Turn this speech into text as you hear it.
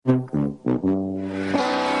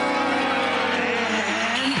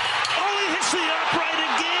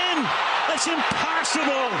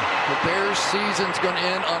one's going to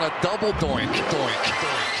end on a double doink.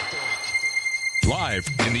 Live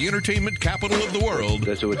in the entertainment capital of the world.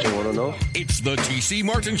 That's what you want to know? It's the T.C.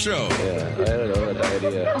 Martin Show. Yeah, I don't know, an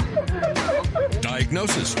idea.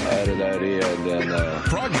 Diagnosis. I had an idea and then...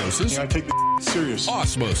 Prognosis. I take the serious.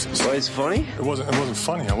 Osmosis. Why, it's funny? It wasn't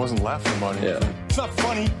funny. I wasn't laughing about it. Yeah. It's not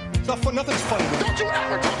funny. It's not fun. Nothing's funny. Don't you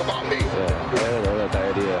ever talk about me. Yeah, I don't know,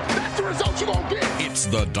 that idea. That's the result you're going to get. It's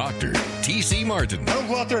the Dr. T.C. Martin. I don't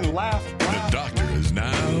go out there and laugh. The doctor is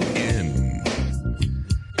now in.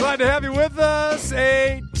 Glad to have you with us.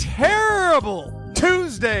 A terrible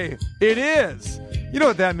Tuesday it is. You know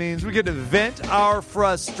what that means. We get to vent our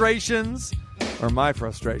frustrations, or my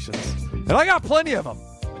frustrations. And I got plenty of them.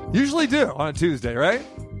 Usually do on a Tuesday, right?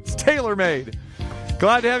 It's tailor-made.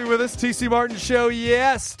 Glad to have you with us. TC Martin Show.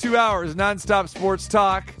 Yes, 2 hours nonstop sports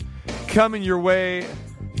talk coming your way.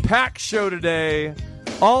 Packed show today.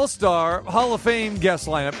 All-Star Hall of Fame guest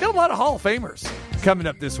lineup. Got a lot of Hall of Famers coming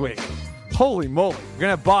up this week. Holy moly. We're going to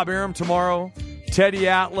have Bob Arum tomorrow, Teddy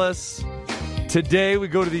Atlas. Today we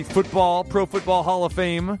go to the Pro Football Hall of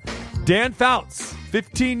Fame. Dan Fouts,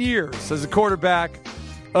 15 years as a quarterback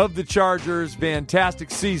of the Chargers. Fantastic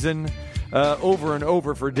season over and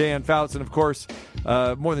over for Dan Fouts. And, of course,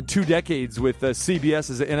 more than 2 decades with CBS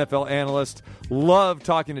as an NFL analyst. Love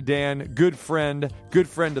talking to Dan. Good friend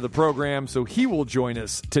of the program. So he will join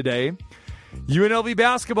us today. UNLV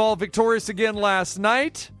basketball victorious again last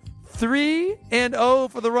night. 3-0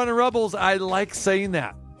 for the Runnin' Rebels. I like saying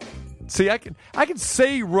that. See, I can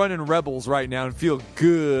say Runnin' Rebels right now and feel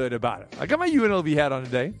good about it. I got my UNLV hat on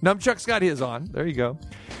today. Numchuck's got his on. There you go.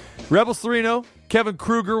 Rebels 3-0. Kevin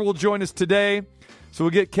Kruger will join us today. So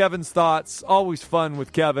we'll get Kevin's thoughts. Always fun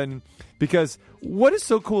with Kevin, because what is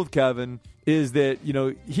so cool with Kevin is that, you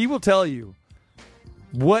know, he will tell you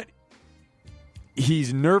what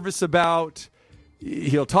he's nervous about.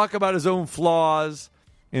 He'll talk about his own flaws,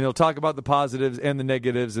 and he'll talk about the positives and the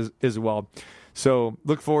negatives as well. So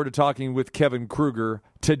look forward to talking with Kevin Kruger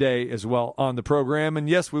today as well on the program. And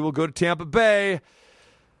yes, we will go to Tampa Bay.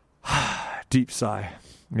 Deep sigh.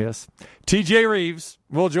 Yes. TJ Reeves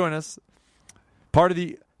will join us. Part of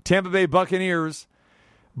the Tampa Bay Buccaneers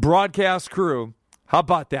broadcast crew. How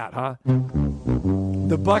about that, huh?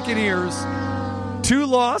 The Buccaneers, 2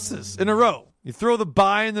 losses in a row. You throw the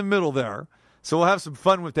bye in the middle there. So we'll have some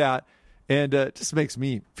fun with that. And it just makes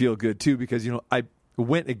me feel good, too, because, you know, I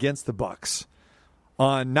went against the Bucs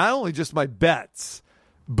on not only just my bets,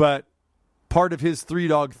 but part of his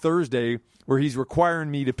 3-Dog Thursday, where he's requiring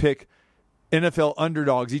me to pick NFL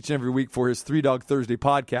underdogs each and every week for his 3-Dog Thursday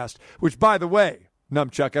podcast, which, by the way,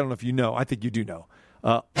 Numchuck, I don't know if you know. I think you do know.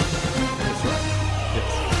 That's right.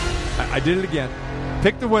 Yes. I did it again.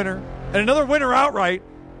 Picked the winner. And another winner outright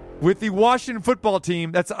with the Washington football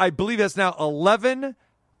team. I believe that's now 11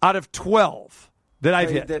 out of 12 that I've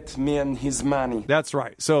hit. That man his money. That's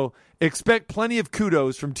right. So expect plenty of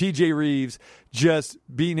kudos from TJ Reeves, just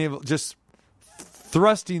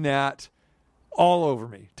thrusting that all over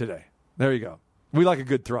me today. There you go. We like a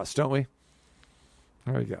good thrust, don't we?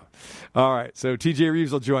 There we go. All right. So TJ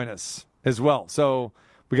Reeves will join us as well. So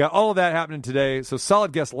we got all of that happening today. So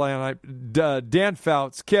solid guest lineup. Dan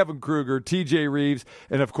Fouts, Kevin Kruger, TJ Reeves,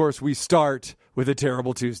 and of course we start with a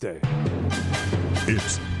terrible Tuesday.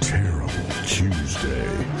 It's Terrible Tuesday.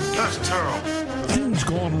 That's terrible. Things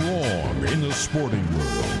gone wrong in the sporting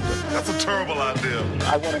world. That's a terrible idea.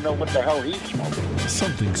 I want to know what the hell he's smoking.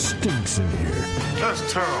 Something stinks in here.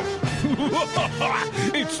 That's terrible.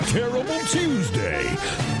 It's Terrible Tuesday.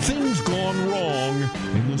 Things gone wrong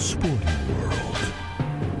in the sporting world.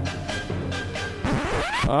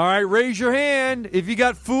 All right, raise your hand if you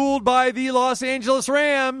got fooled by the Los Angeles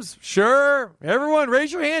Rams. Sure. Everyone,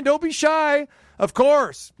 raise your hand. Don't be shy. Of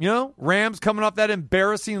course. You know, Rams coming off that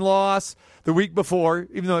embarrassing loss the week before,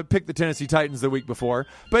 even though I picked the Tennessee Titans the week before.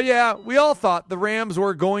 But yeah, we all thought the Rams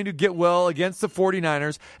were going to get well against the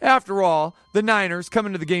 49ers. After all, the Niners,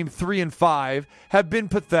 coming to the game 3-5, have been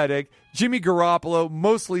pathetic. Jimmy Garoppolo,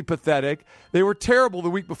 mostly pathetic. They were terrible the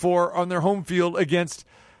week before on their home field against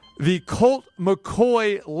the Colt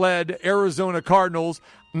McCoy-led Arizona Cardinals.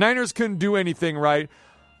 Niners couldn't do anything right.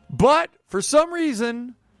 But for some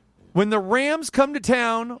reason, when the Rams come to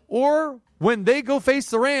town, or when they go face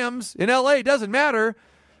the Rams in L.A., it doesn't matter,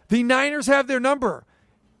 the Niners have their number.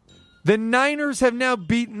 The Niners have now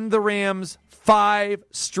beaten the Rams 5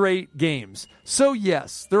 straight games. So,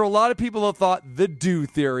 yes, there are a lot of people that thought the do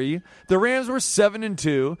theory. The Rams were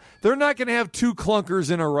 7-2. They're not going to have 2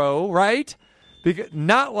 clunkers in a row, right? Because,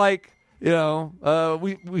 not like, you know,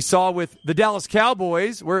 we saw with the Dallas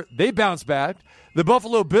Cowboys, where they bounced back. The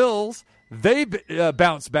Buffalo Bills, they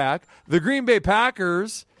bounced back. The Green Bay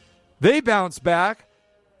Packers, They bounce back.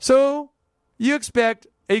 So you expect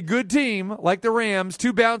a good team like the Rams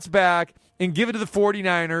to bounce back and give it to the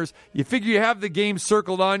 49ers. You figure you have the game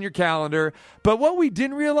circled on your calendar. But what we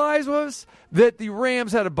didn't realize was that the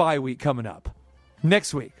Rams had a bye week coming up.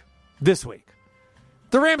 Next week. This week.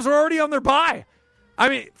 The Rams are already on their bye. I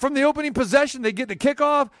mean, from the opening possession, they get the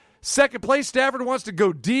kickoff. Second place, Stafford wants to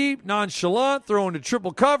go deep, nonchalant, throw into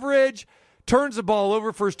triple coverage, turns the ball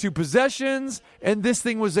over first two possessions, and this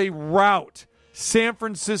thing was a rout. San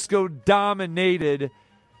Francisco dominated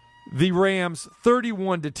the Rams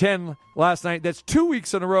 31-10 last night. That's 2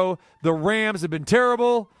 weeks in a row. The Rams have been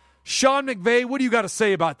terrible. Sean McVay, what do you got to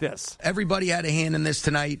say about this? Everybody had a hand in this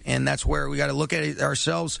tonight, and that's where we got to look at it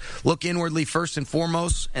ourselves, look inwardly first and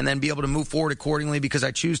foremost, and then be able to move forward accordingly, because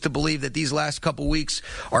I choose to believe that these last couple weeks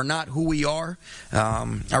are not who we are.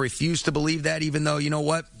 I refuse to believe that, even though, you know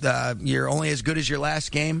what, you're only as good as your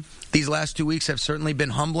last game. These last 2 weeks have certainly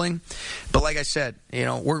been humbling. But like I said, you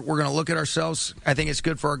know, we're going to look at ourselves. I think it's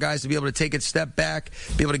good for our guys to be able to take a step back,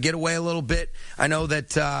 be able to get away a little bit. I know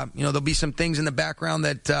that, there'll be some things in the background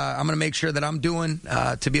that I'm going to make sure that I'm doing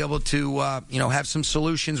to be able to, have some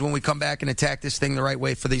solutions when we come back and attack this thing the right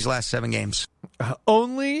way for these last 7 games.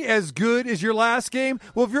 Only as good as your last game?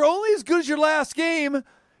 Well, if you're only as good as your last game,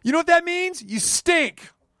 you know what that means? You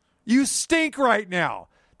stink. You stink right now.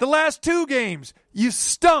 The last 2 games, you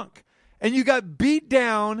stunk. And you got beat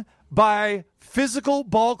down by physical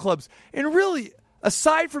ball clubs. And really,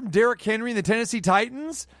 aside from Derrick Henry and the Tennessee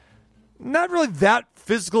Titans, not really that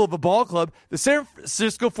physical of a ball club. The San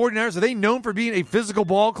Francisco 49ers, are they known for being a physical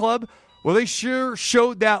ball club? Well, they sure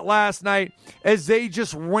showed that last night as they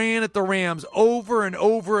just ran at the Rams over and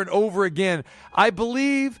over and over again. I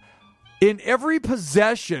believe in every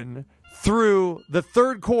possession through the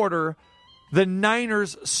third quarter, the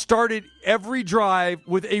Niners started every drive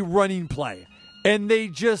with a running play, and they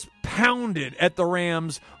just pounded at the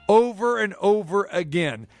Rams over and over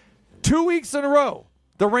again. 2 weeks in a row,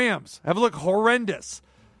 the Rams have looked horrendous.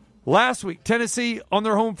 Last week, Tennessee on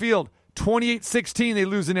their home field, 28-16, they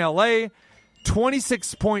lose in L.A.,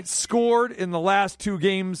 26 points scored in the last 2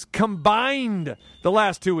 games combined the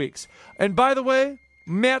last 2 weeks. And by the way,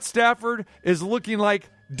 Matt Stafford is looking like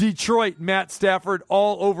Detroit Matt Stafford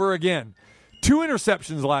all over again. 2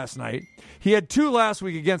 interceptions last night. He had 2 last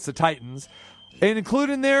week against the Titans. And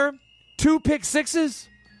included in there, 2 pick sixes.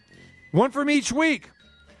 1 from each week.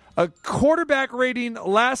 A quarterback rating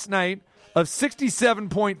last night of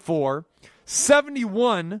 67.4.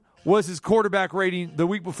 71 was his quarterback rating the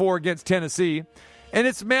week before against Tennessee. And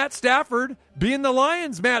it's Matt Stafford being the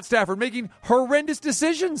Lions' Matt Stafford, making horrendous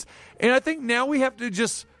decisions. And I think now we have to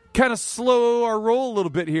just kind of slow our roll a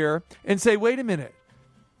little bit here and say, wait a minute.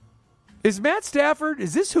 Is Matt Stafford,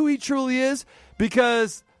 is this who he truly is?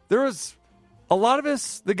 Because there was a lot of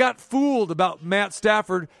us that got fooled about Matt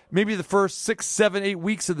Stafford maybe the first 6, 7, 8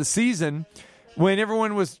 weeks of the season when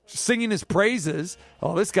everyone was singing his praises.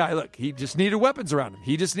 Oh, this guy, look, he just needed weapons around him.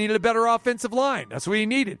 He just needed a better offensive line. That's what he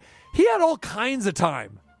needed. He had all kinds of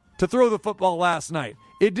time to throw the football last night.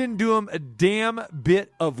 It didn't do him a damn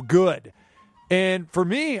bit of good. And for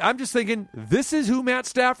me, I'm just thinking, this is who Matt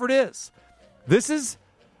Stafford is. This is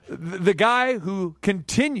the guy who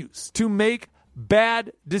continues to make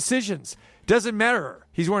bad decisions. Doesn't matter.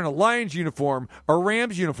 He's wearing a Lions uniform, a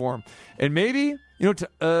Rams uniform. And maybe,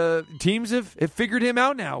 teams have figured him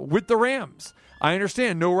out now with the Rams. I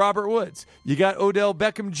understand, no Robert Woods. You got Odell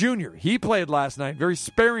Beckham Jr. He played last night very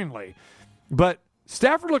sparingly. But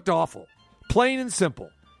Stafford looked awful, plain and simple.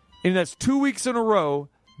 And that's 2 weeks in a row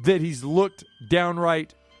that he's looked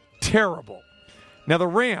downright terrible. Now, the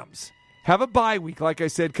Rams have a bye week, like I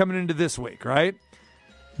said, coming into this week, right?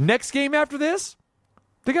 Next game after this,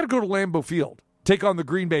 they got to go to Lambeau Field, take on the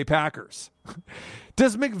Green Bay Packers.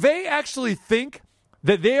 Does McVay actually think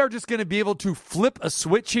that they are just going to be able to flip a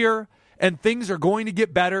switch here and things are going to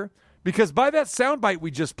get better? Because by that soundbite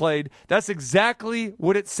we just played, that's exactly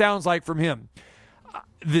what it sounds like from him.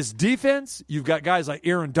 This defense, you've got guys like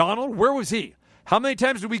Aaron Donald. Where was he? How many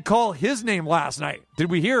times did we call his name last night?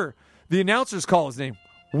 Did we hear the announcers call his name?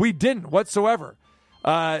 We didn't whatsoever.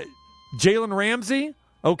 Jalen Ramsey,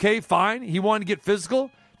 okay, fine. He wanted to get physical.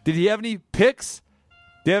 Did he have any picks?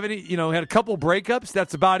 Did he have any, had a couple breakups?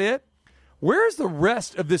 That's about it. Where's the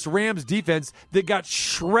rest of this Rams defense that got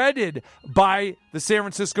shredded by the San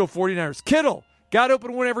Francisco 49ers? Kittle got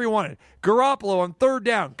open whenever he wanted. Garoppolo on third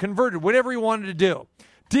down, converted whatever he wanted to do.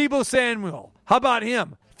 Deebo Samuel, how about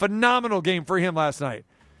him? Phenomenal game for him last night.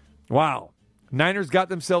 Wow. Niners got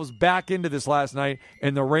themselves back into this last night,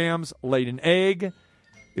 and the Rams laid an egg.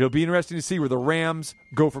 It'll be interesting to see where the Rams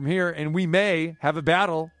go from here, and we may have a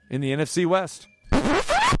battle in the NFC West.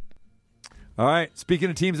 All right, speaking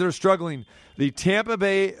of teams that are struggling, the Tampa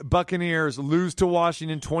Bay Buccaneers lose to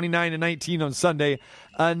Washington 29-19 on Sunday.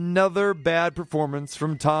 Another bad performance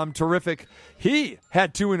from Tom Terrific. He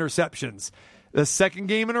had 2 interceptions. The second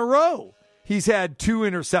game in a row, he's had 2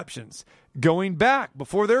 interceptions. Going back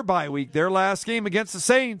before their bye week, their last game against the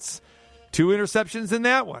Saints, 2 interceptions in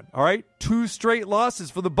that one. All right, 2 straight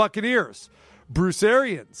losses for the Buccaneers. Bruce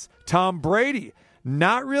Arians, Tom Brady,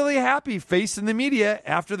 not really happy facing the media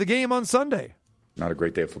after the game on Sunday. Not a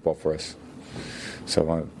great day of football for us.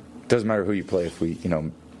 So it doesn't matter who you play if we,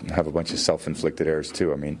 have a bunch of self-inflicted errors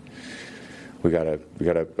too. I mean, we gotta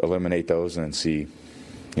eliminate those and then see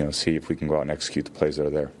if we can go out and execute the plays that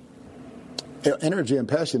are there. Energy and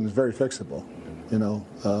passion is very fixable.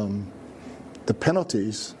 The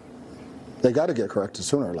penalties, they got to get corrected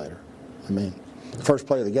sooner or later. I mean, the first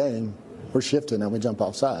play of the game, we're shifting and we jump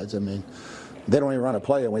off sides. I mean, they don't even run a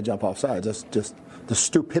play and we jump off sides. That's just the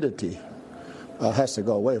stupidity has to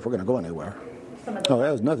go away if we're going to go anywhere. No, it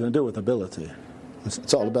has nothing to do with ability.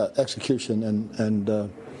 It's all about execution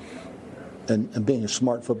and being a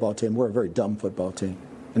smart football team. We're a very dumb football team,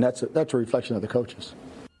 and that's a reflection of the coaches.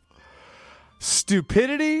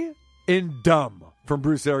 Stupidity and dumb from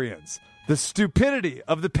Bruce Arians. The stupidity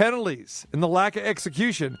of the penalties and the lack of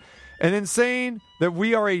execution, and then saying that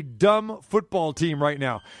we are a dumb football team right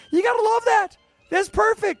now. You got to love that. That's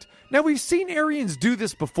perfect. Now, we've seen Arians do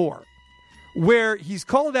this before, where he's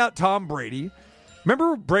called out Tom Brady.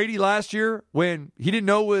 Remember Brady last year when he didn't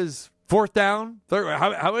know it was fourth down?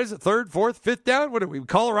 How is it? Third, fourth, fifth down? What are we,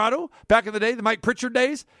 Colorado? Back in the day, the Mike Pritchard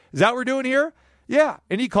days? Is that what we're doing here? Yeah.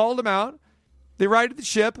 And he called him out. They righted the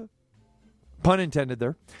ship. Pun intended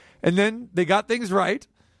there. And then they got things right.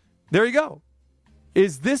 There you go.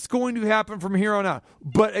 Is this going to happen from here on out?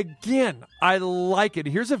 But again, I like it.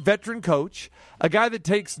 Here's a veteran coach, a guy that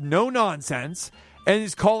takes no nonsense, and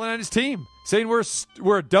he's calling out his team, saying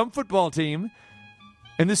we're a dumb football team,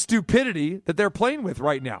 and the stupidity that they're playing with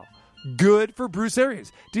right now. Good for Bruce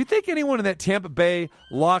Arians. Do you think anyone in that Tampa Bay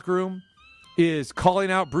locker room is calling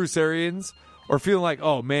out Bruce Arians or feeling like,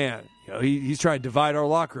 oh, man, he's trying to divide our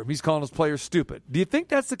locker room. He's calling his players stupid. Do you think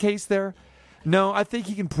that's the case there? No, I think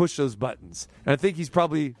he can push those buttons. And I think he's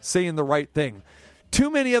probably saying the right thing.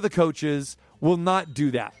 Too many other coaches will not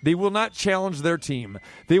do that. They will not challenge their team.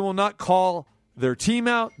 They will not call their team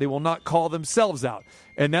out. They will not call themselves out.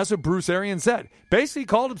 And that's what Bruce Arians said. Basically, he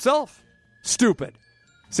called himself stupid,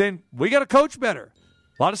 saying, we got to coach better.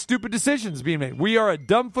 A lot of stupid decisions being made. We are a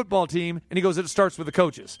dumb football team, and he goes, it starts with the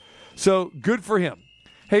coaches. So good for him.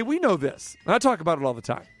 Hey, we know this, and I talk about it all the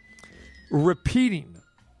time. Repeating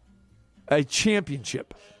a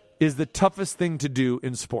championship is the toughest thing to do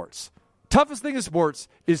in sports. Toughest thing in sports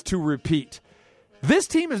is to repeat. This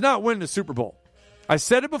team is not winning a Super Bowl. I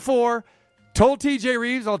said it before, told TJ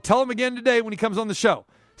Reeves, I'll tell him again today when he comes on the show.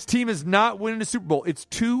 This team is not winning a Super Bowl. It's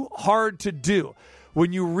too hard to do.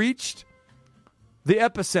 When you reached the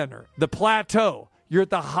epicenter, the plateau, you're at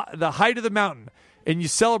the height of the mountain, and you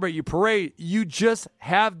celebrate, you parade, you just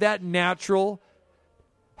have that natural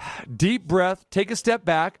deep breath, take a step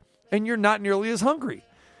back, and you're not nearly as hungry.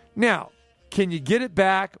 Now, can you get it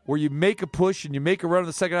back where you make a push and you make a run in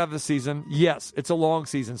the second half of the season? Yes, it's a long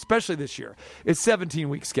season, especially this year. It's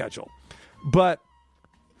 17-week schedule. But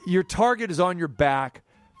your target is on your back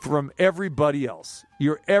from everybody else.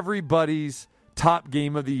 You're everybody's top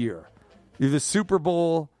game of the year. You're the Super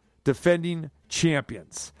Bowl defending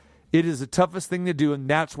champions. It is the toughest thing to do, and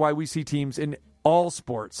that's why we see teams in all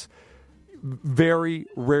sports very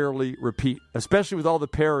rarely repeat, especially with all the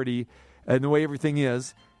parity and the way everything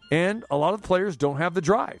is. And a lot of players don't have the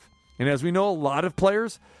drive. And as we know, a lot of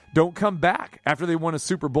players don't come back after they won a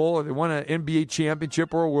Super Bowl or they won an NBA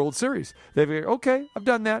championship or a World Series. They go, okay, I've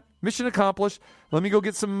done that. Mission accomplished. Let me go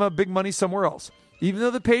get some big money somewhere else. Even though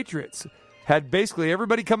the Patriots had basically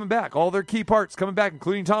everybody coming back, all their key parts coming back,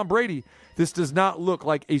 including Tom Brady, this does not look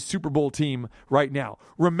like a Super Bowl team right now.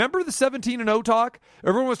 Remember the 17-0 talk?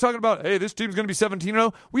 Everyone was talking about, hey, this team's going to be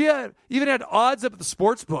 17-0. We even had odds up at the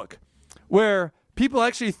sports book where people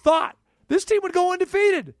actually thought this team would go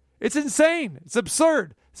undefeated. It's insane. It's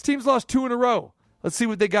absurd. This team's lost 2 in a row. Let's see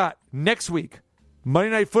what they got next week.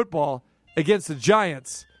 Monday Night Football against the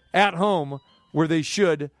Giants at home where they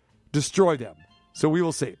should destroy them. So we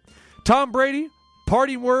will see. Tom Brady,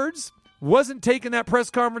 parting words, wasn't taking that press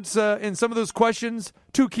conference and some of those questions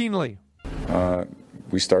too keenly.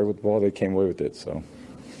 We started with the ball. They came away with it. So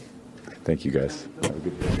thank you, guys. Have a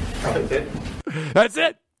good day. That's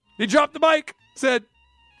it. He dropped the mic, said,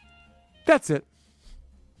 that's it.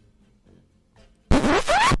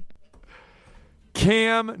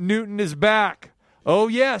 Cam Newton is back. Oh,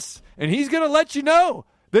 yes. And he's going to let you know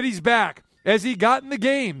that he's back. as he got in the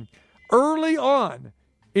game. Early on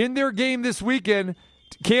in their game this weekend,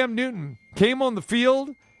 Cam Newton came on the field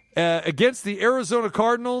against the Arizona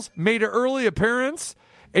Cardinals, made an early appearance,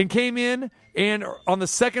 and came in and on the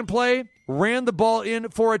second play ran the ball in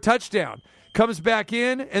for a touchdown. Comes back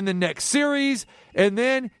in the next series, and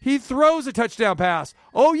then he throws a touchdown pass.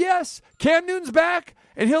 Oh, yes, Cam Newton's back,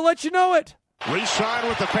 and he'll let you know it. Re-signed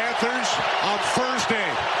with the Panthers on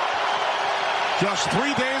Thursday. Just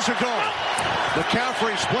 3 days ago,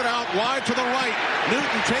 McCaffrey split out wide to the right.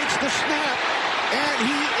 Newton takes the snap, and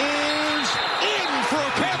he is in for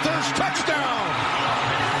a Panthers touchdown.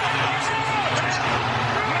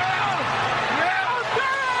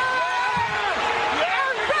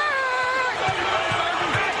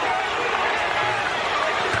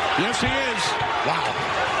 Yes, he is. Wow.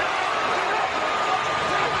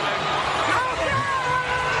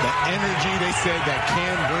 The energy they said that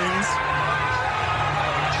Cam brings.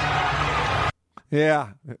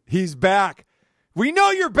 Yeah, he's back. We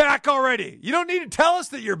know you're back already. You don't need to tell us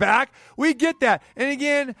that you're back. We get that. And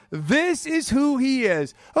again, this is who he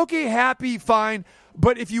is. Okay, happy, fine.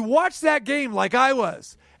 But if you watch that game like I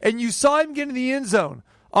was, and you saw him get in the end zone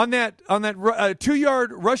on that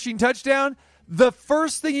 2-yard rushing touchdown, the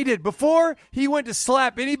first thing he did before he went to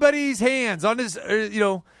slap anybody's hands on his,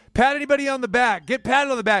 pat anybody on the back, get patted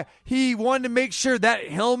on the back, he wanted to make sure that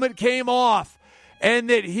helmet came off and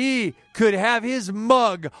that he could have his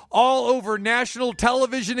mug all over national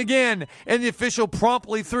television again. And the official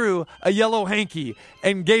promptly threw a yellow hanky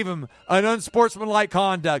and gave him an unsportsmanlike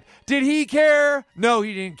conduct. Did he care? No,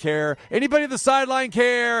 he didn't care. Anybody at the sideline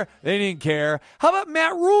care? They didn't care. How about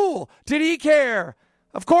Matt Rule? Did he care?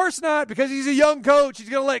 Of course not, because he's a young coach. He's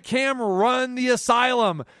going to let Cam run the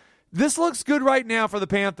asylum. This looks good right now for the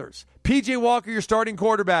Panthers. P.J. Walker, your starting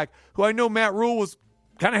quarterback, who I know Matt Rule was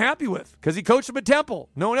kind of happy with because he coached him at Temple.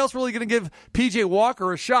 No one else really going to give P.J.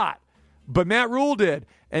 Walker a shot, but Matt Rule did.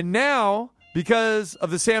 And now, because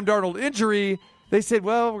of the Sam Darnold injury, they said,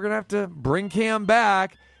 well, we're going to have to bring Cam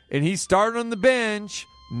back, and he started on the bench.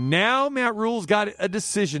 Now Matt Rule's got a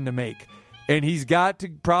decision to make. And he's got to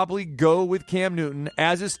probably go with Cam Newton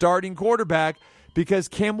as his starting quarterback because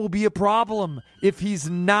Cam will be a problem if he's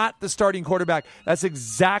not the starting quarterback. That's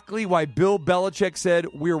exactly why Bill Belichick said,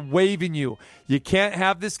 we're waiving you. You can't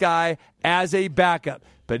have this guy as a backup.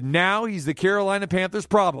 But now he's the Carolina Panthers'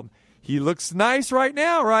 problem. He looks nice right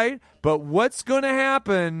now, right? But what's going to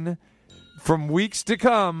happen from weeks to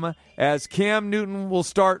come as Cam Newton will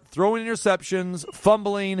start throwing interceptions,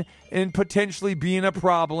 fumbling, and potentially being a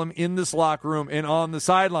problem in this locker room and on the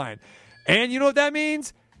sideline. And you know what that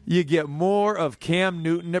means? You get more of Cam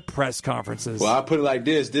Newton at press conferences. Well, I put it like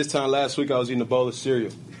this. This time last week I was eating a bowl of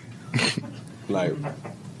cereal. Like,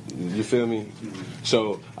 you feel me?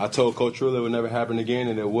 So I told Coach Rule it would never happen again,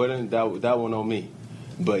 and it wouldn't. That one on me.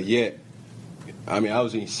 But yet, I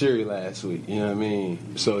was eating cereal last week, you know what I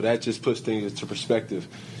mean? So that just puts things into perspective.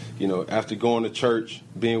 After going to church,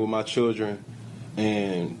 being with my children,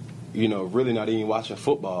 and, really not even watching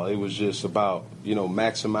football, it was just about,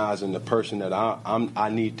 maximizing the person that I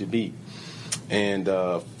need to be. And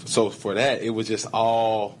so for that, it was just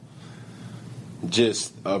all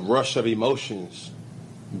just a rush of emotions.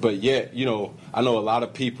 But yet, I know a lot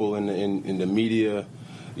of people in the media,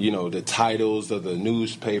 the titles of the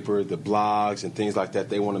newspaper, the blogs, and things like that,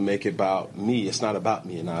 they want to make it about me. It's not about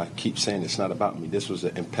me, and I keep saying it's not about me. This was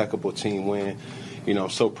an impeccable team win. I'm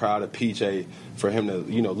so proud of PJ for him to,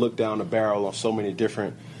 look down the barrel on so many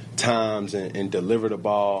different times and deliver the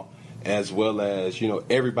ball, as well as,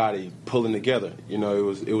 everybody pulling together. It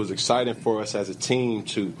was exciting for us as a team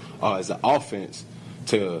to, as an offense,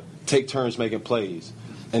 to take turns making plays.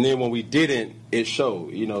 And then when we didn't, it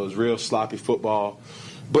showed. It was real sloppy football.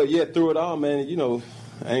 But yet, through it all, man,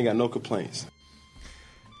 I ain't got no complaints.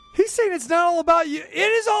 He's saying it's not all about you. It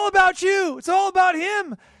is all about you. It's all about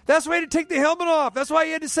him. That's why he had to take the helmet off. That's why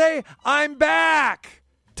he had to say, I'm back.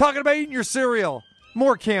 Talking about eating your cereal.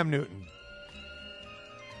 More Cam Newton.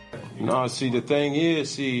 See, the thing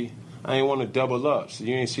is, I ain't want to double up. So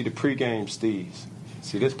you ain't see the pregame Steves.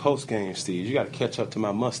 See, this postgame Steves. You got to catch up to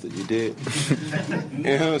my mustard, you did? You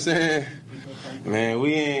know what I'm saying? Man,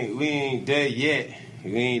 we ain't there yet.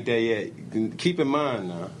 We ain't there yet. Keep in mind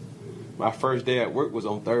now, my first day at work was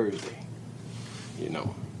on Thursday.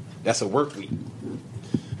 That's a work week.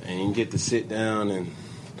 And you get to sit down and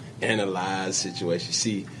analyze the situation.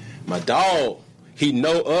 See, my dog, he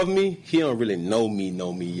know of me. He don't really know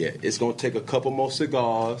me yet. It's going to take a couple more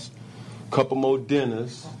cigars, couple more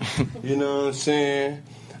dinners. You know what I'm saying?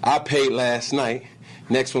 I paid last night.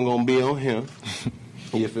 Next one going to be on him.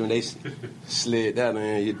 You feel me? They slid that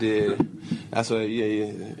in. You did. That's what,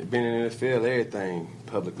 yeah. Being in the NFL, everything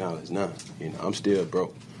public knowledge. Nah, I'm still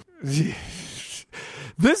broke. This is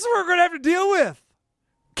what we're going to have to deal with.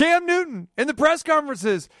 Cam Newton in the press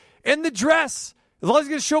conferences, in the dress. As long as he's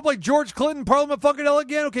going to show up like George Clinton, Parliament fucking Hell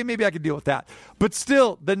again, okay, maybe I can deal with that. But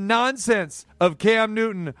still, the nonsense of Cam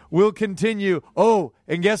Newton will continue. Oh,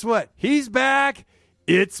 and guess what? He's back.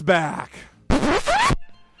 It's back.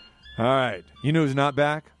 All right. You know who's not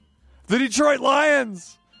back? The Detroit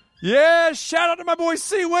Lions. Yeah, shout out to my boy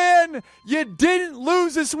C-Win. You didn't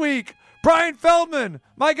lose this week. Brian Feldman,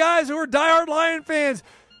 my guys who are diehard Lion fans,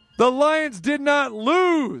 the Lions did not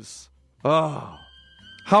lose. Oh,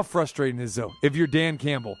 how frustrating is it, though, if you're Dan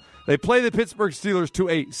Campbell. They play the Pittsburgh Steelers to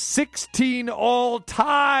a 16-all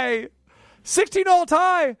tie. 16-all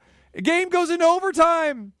tie. The game goes into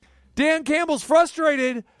overtime. Dan Campbell's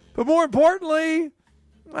frustrated, but more importantly,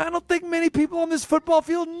 I don't think many people on this football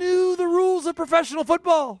field knew the rules of professional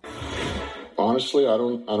football. Honestly, I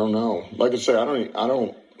don't know. Like I say,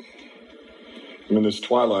 I'm in this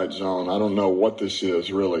twilight zone. I don't know what this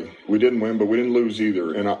is, really. We didn't win, but we didn't lose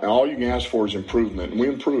either. And all you can ask for is improvement. And we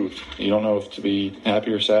improved. You don't know if to be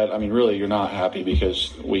happy or sad. I mean, really, you're not happy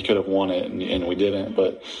because we could have won it and we didn't.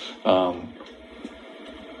 But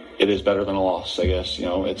it is better than a loss, I guess.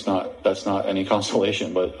 That's not any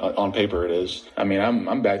consolation, but on paper it is. I mean,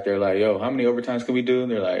 I'm back there like, yo, how many overtimes can we do?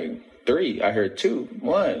 And they're like, 3. I heard 2,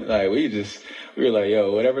 1. Like, we were like,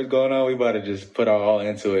 yo, whatever's going on, we about to just put our all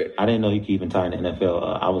into it. I didn't know you could even tie in the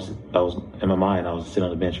NFL. I was in my mind, I was sitting on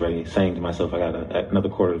the bench ready, saying to myself, I got another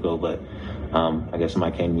quarter to go, but I guess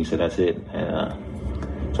somebody came to me and said, that's it.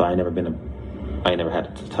 And so I ain't never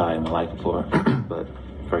had to tie in my life before, but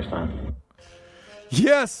first time.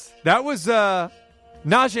 Yes, that was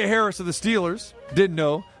Najee Harris of the Steelers. Didn't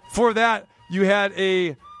know. For that, you had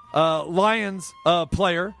a Lions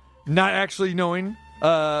player not actually knowing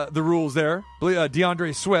the rules there,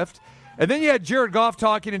 DeAndre Swift. And then you had Jared Goff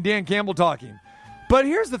talking and Dan Campbell talking. But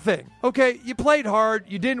here's the thing. Okay, you played hard.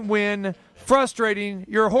 You didn't win. Frustrating.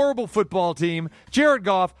 You're a horrible football team. Jared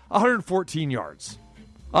Goff, 114 yards.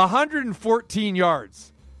 114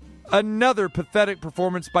 yards. Another pathetic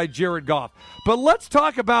performance by Jared Goff. But let's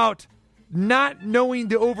talk about not knowing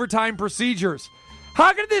the overtime procedures.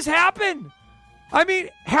 How could this happen? I mean,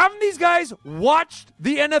 haven't these guys watched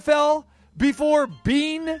the NFL before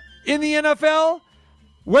being in the NFL?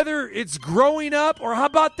 Whether it's growing up or how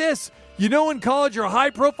about this? You know, in college, you're a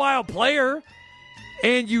high-profile player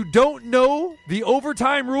and you don't know the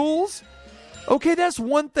overtime rules? Okay, that's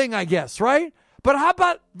one thing, I guess, right? But how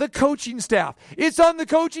about the coaching staff? It's on the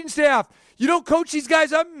coaching staff. You don't coach these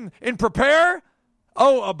guys up and prepare?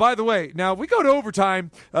 Oh, by the way, now we go to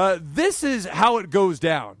overtime. This is how it goes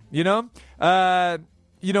down, you know?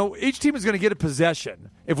 Each team is going to get a possession.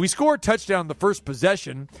 If we score a touchdown the first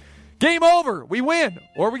possession, game over, we win.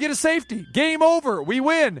 Or we get a safety, game over, we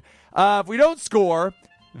win. If we don't score,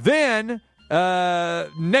 then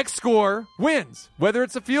next score wins. Whether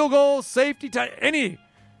it's a field goal, safety, any.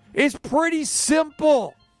 It's pretty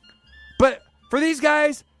simple. But for these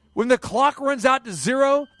guys, when the clock runs out to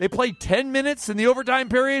 0, they play 10 minutes in the overtime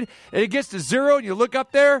period, and it gets to 0, and you look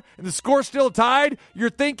up there, and the score's still tied. You're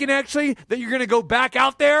thinking, actually, that you're going to go back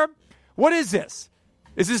out there? What is this?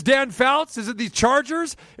 Is this Dan Fouts? Is it these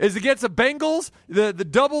Chargers? Is it against the Bengals? The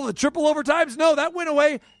double, the triple overtimes? No, that went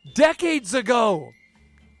away decades ago.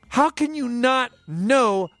 How can you not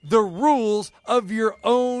know the rules of your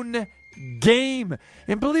own game?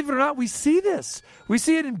 And believe it or not, we see this. We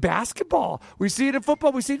see it in basketball. We see it in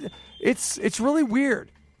football. We see it. It's really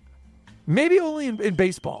weird. Maybe only in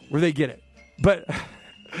baseball where they get it. But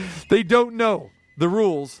they don't know the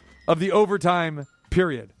rules of the overtime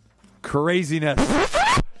period. Craziness.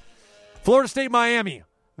 Florida State, Miami.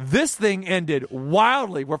 This thing ended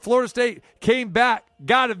wildly where Florida State came back,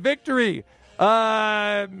 got a victory.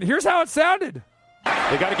 Here's how it sounded.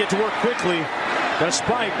 They got to get to work quickly. Got to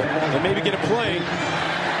spike and maybe get a play.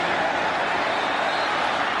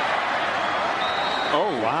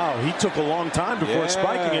 Oh, wow. He took a long time before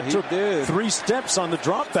spiking. It took 3 steps on the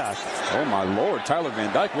drop back. Oh, my Lord. Tyler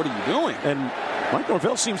Van Dyke, what are you doing? And Mike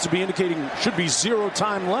Norvell seems to be indicating should be 0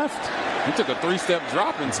 time left. He took a 3-step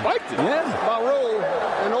drop and spiked it. Yeah. By rule,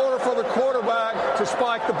 in order for the quarterback to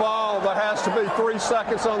spike the ball, there has to be 3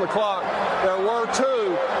 seconds on the clock. There were 2.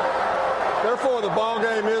 Therefore, the ball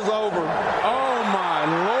game is over. Oh, my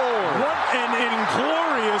Lord. What an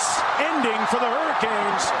inglorious ending for the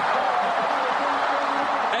Hurricanes.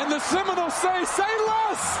 And the Seminoles say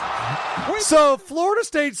less. So Florida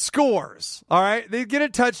State scores, all right? They get a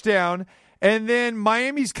touchdown, and then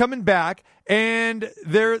Miami's coming back, and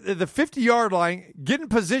they're at the 50-yard line, getting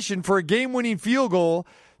position for a game-winning field goal.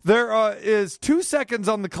 there is 2 seconds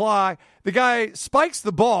on the clock. The guy spikes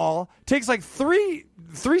the ball, takes like three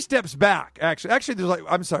steps back. Actually, there's like,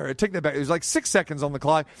 I'm sorry, I take that back. There's like 6 seconds on the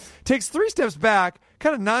clock. Takes 3 steps back,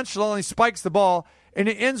 kind of nonchalantly spikes the ball, and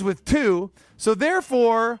it ends with 2. So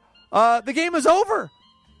therefore, the game is over.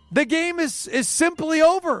 The game is simply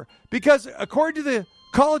over because according to the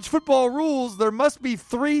college football rules, there must be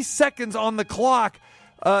 3 seconds on the clock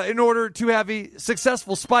in order to have a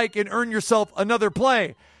successful spike and earn yourself another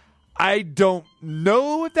play. I don't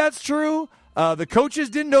know if that's true. The coaches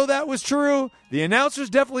didn't know that was true. The announcers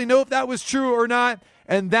definitely know if that was true or not.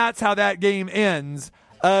 And that's how that game ends.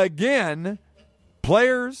 Again,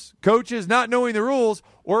 players, coaches not knowing the rules,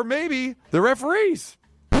 or maybe the referees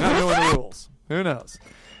not knowing the rules. Who knows?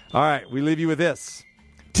 All right, we leave you with this.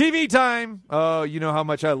 TV time. Oh, you know how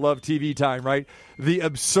much I love TV time, right? The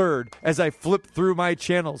absurd as I flip through my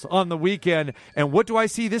channels on the weekend. And what do I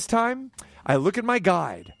see this time? I look at my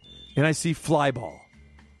guide and I see fly ball.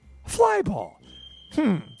 Fly ball.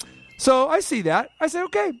 So I see that. I say,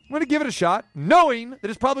 okay, I'm going to give it a shot, knowing that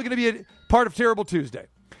it's probably going to be a part of Terrible Tuesday.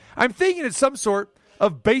 I'm thinking it's some sort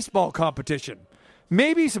of baseball competition.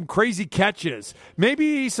 Maybe some crazy catches.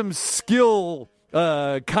 Maybe some skill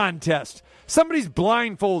contest. Somebody's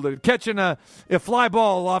blindfolded, catching a fly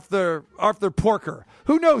ball off their porker.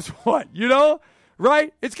 Who knows what,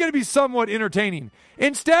 right? It's going to be somewhat entertaining.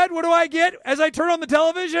 Instead, what do I get as I turn on the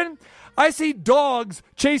television? I see dogs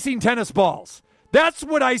chasing tennis balls. That's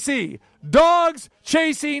what I see. Dogs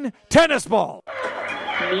chasing tennis balls.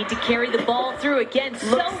 Need to carry the ball through again.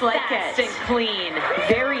 Looks so like fast and clean.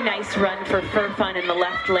 Very nice run for Furfun in the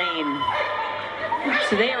left lane.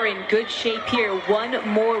 So they are in good shape here. One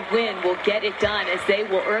more win will get it done as they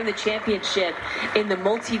will earn the championship in the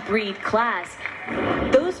multi-breed class.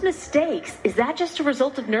 Those mistakes, is that just a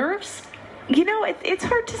result of nerves? It's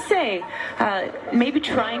hard to say. Maybe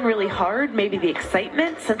trying really hard, maybe the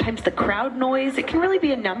excitement, sometimes the crowd noise. It can really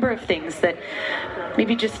be a number of things that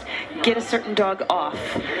maybe just get a certain dog off.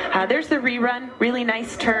 There's the rerun. Really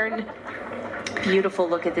nice turn. Beautiful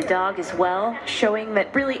look at the dog as well, showing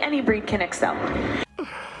that really any breed can excel.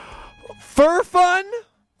 Furfun,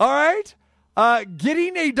 all right?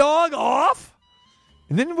 Getting a dog off?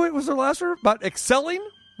 And then what was the last word? About excelling?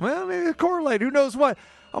 Well, maybe correlate. Who knows what?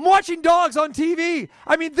 I'm watching dogs on TV.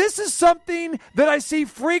 I mean, this is something that I see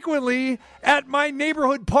frequently at my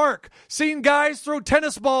neighborhood park. Seeing guys throw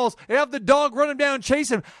tennis balls and have the dog run him down, chase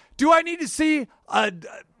him. Do I need to see a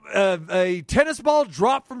tennis ball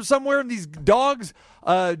drop from somewhere and these dogs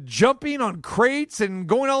jumping on crates and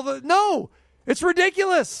going all the... No, it's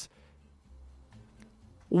ridiculous.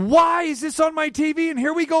 Why is this on my TV? And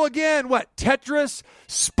here we go again. What? Tetris,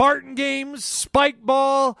 Spartan games, spike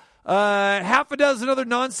ball, half a dozen other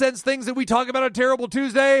nonsense things that we talk about on Terrible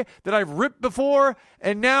Tuesday that I've ripped before.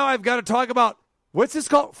 And now I've got to talk about, what's this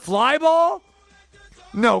called? Fly ball?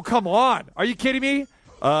 No, come on. Are you kidding me?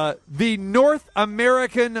 The North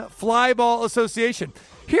American Flyball Association.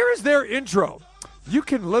 Here is their intro. You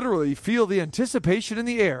can literally feel the anticipation in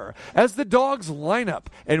the air as the dogs line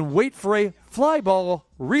up and wait for a flyball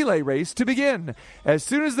relay race to begin. As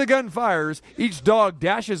soon as the gun fires, each dog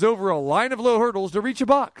dashes over a line of low hurdles to reach a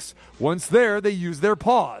box. Once there, they use their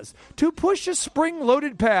paws to push a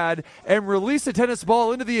spring-loaded pad and release a tennis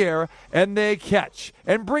ball into the air, and they catch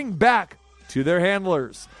and bring back to their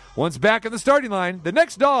handlers. Once back in the starting line, the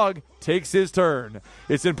next dog takes his turn.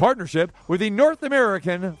 It's in partnership with the North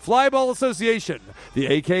American Flyball Association. The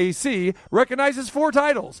AKC recognizes 4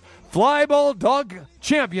 titles: Flyball Dog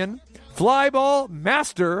Champion, Flyball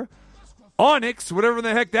Master, Onyx, whatever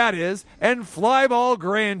the heck that is, and Flyball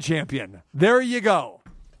Grand Champion. There you go.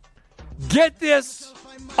 Get this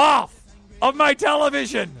off of my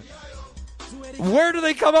television. Where do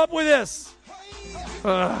they come up with this?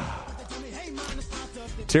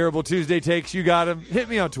 Terrible Tuesday takes, you got him. Hit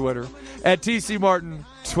me on Twitter at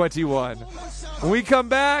TCMartin21. When we come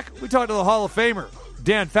back, we talk to the Hall of Famer,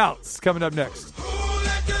 Dan Fouts, coming up next.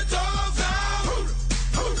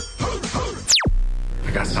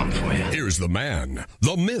 I got something for you. Here's the man,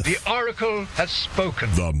 the myth. The oracle has spoken.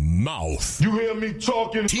 The mouth. You hear me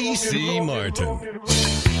talking? TC Martin.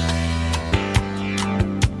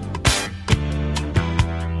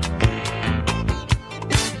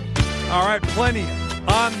 All right, plenty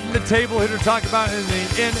on the table here to talk about in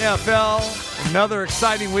the NFL. Another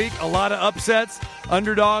exciting week. A lot of upsets.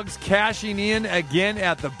 Underdogs cashing in again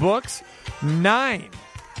at the books. 9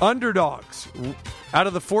 underdogs out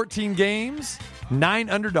of the 14 games. 9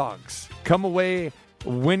 underdogs come away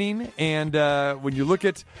winning. And when you look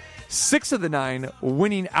at 6 of the 9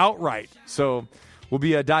 winning outright. So we'll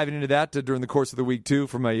be diving into that during the course of the week, too,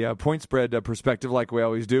 from a point spread perspective like we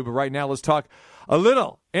always do. But right now, let's talk a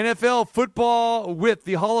little NFL football with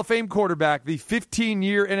the Hall of Fame quarterback, the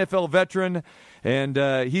 15-year NFL veteran. And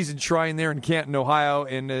he's enshrined there in Canton, Ohio,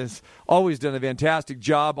 and has always done a fantastic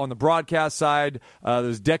job on the broadcast side.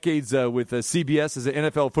 Those decades with CBS as an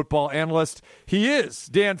NFL football analyst. He is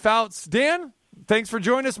Dan Fouts. Dan, thanks for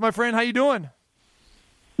joining us, my friend. How you doing?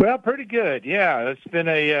 Well, pretty good. Yeah, it's been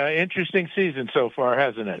a interesting season so far,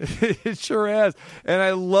 hasn't it? It sure has. And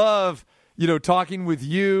I love talking with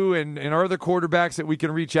you and our other quarterbacks that we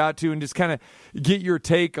can reach out to and just kind of get your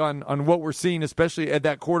take on what we're seeing, especially at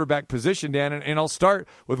that quarterback position, Dan. And I'll start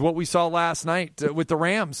with what we saw last night with the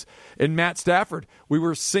Rams and Matt Stafford. We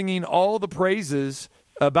were singing all the praises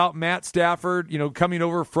about Matt Stafford, coming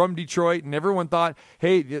over from Detroit, and everyone thought,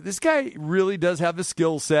 hey, this guy really does have the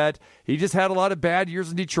skill set. He just had a lot of bad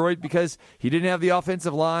years in Detroit because he didn't have the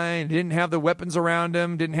offensive line, didn't have the weapons around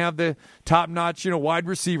him, didn't have the top-notch, wide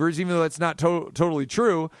receivers, even though that's not totally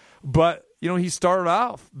true. But he started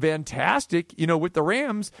off fantastic, with the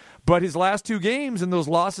Rams, but his last two games and those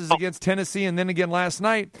losses against Tennessee and then again last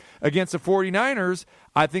night against the 49ers,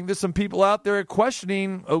 I think there's some people out there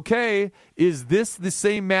questioning, okay, is this the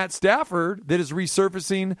same Matt Stafford that is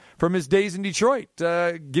resurfacing from his days in Detroit?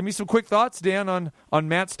 Give me some quick thoughts, Dan, on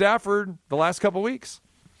Matt Stafford the last couple weeks.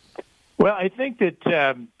 Well, I think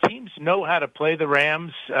that teams know how to play the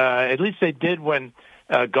Rams. At least they did when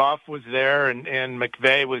Goff was there and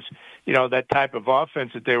McVay was, that type of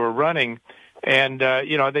offense that they were running. And,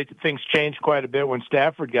 things changed quite a bit when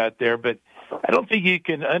Stafford got there. But I don't think you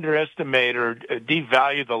can underestimate or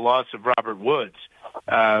devalue the loss of Robert Woods,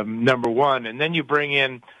 number one. And then you bring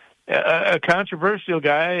in a controversial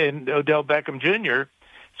guy in Odell Beckham Jr.,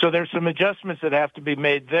 so there's some adjustments that have to be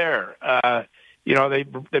made there.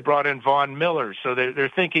 They brought in Von Miller, so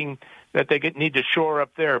they're thinking that they need to shore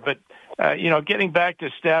up there. But, getting back to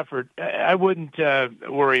Stafford, I wouldn't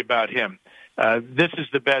worry about him. This is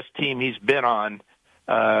the best team he's been on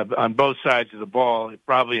both sides of the ball,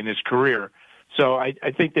 probably in his career. So I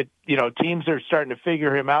think that, teams are starting to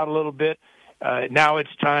figure him out a little bit. Now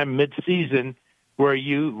it's time mid-season where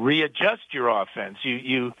you readjust your offense.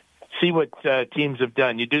 You see what teams have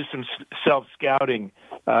done. You do some self-scouting.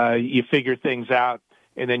 You figure things out,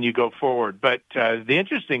 and then you go forward. But the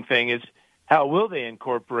interesting thing is, how will they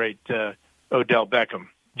incorporate Odell Beckham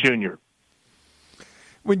Jr.?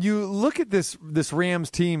 When you look at this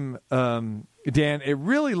Rams team, Dan, it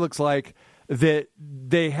really looks like that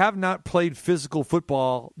they have not played physical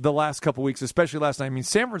football the last couple weeks, especially last night. I mean,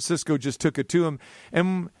 San Francisco just took it to them.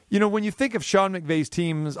 And, when you think of Sean McVay's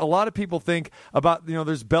teams, a lot of people think about,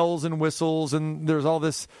 there's bells and whistles and there's all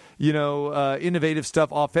this, innovative stuff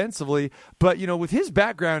offensively. But, with his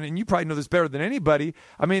background, and you probably know this better than anybody,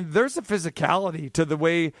 I mean, there's a physicality to the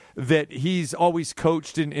way that he's always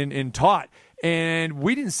coached and taught. And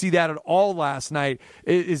we didn't see that at all last night.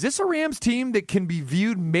 Is this a Rams team that can be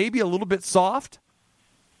viewed maybe a little bit soft?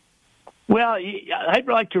 Well, I'd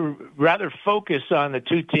like to rather focus on the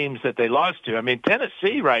two teams that they lost to. I mean,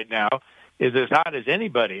 Tennessee right now is as hot as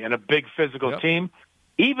anybody and a big physical team,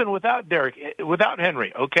 even without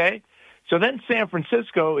Henry, okay? So then San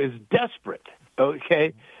Francisco is desperate,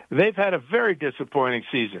 okay? They've had a very disappointing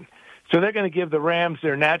season. So they're going to give the Rams,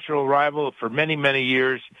 their natural rival for many, many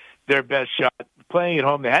years, their best shot. Playing at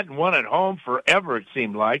home, they hadn't won at home forever, it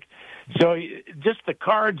seemed like. So just the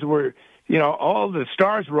cards were, all the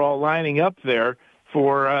stars were all lining up there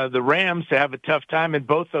for the Rams to have a tough time in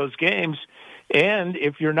both those games. And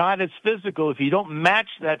if you're not as physical, if you don't match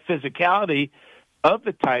that physicality of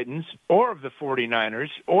the Titans or of the 49ers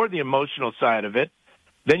or the emotional side of it,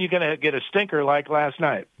 then you're going to get a stinker like last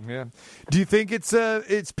night. Yeah. Do you think it's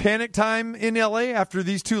panic time in L.A. after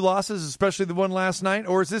these two losses, especially the one last night?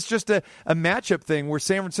 Or is this just a matchup thing where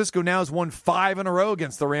San Francisco now has won 5 in a row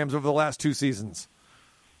against the Rams over the last 2 seasons?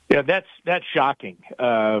 Yeah, that's shocking.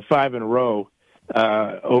 5 in a row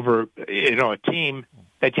over a team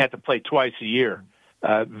that you have to play twice a year.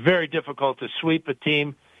 Very difficult to sweep a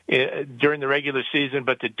team during the regular season,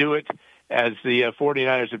 but to do it as the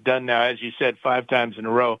 49ers have done now, as you said, 5 times in a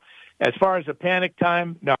row. As far as a panic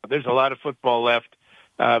time, no, there's a lot of football left.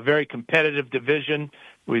 Very competitive division.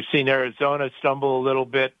 We've seen Arizona stumble a little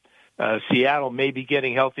bit. Seattle may be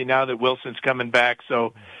getting healthy now that Wilson's coming back.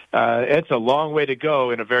 So it's a long way to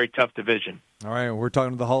go in a very tough division. All right, we're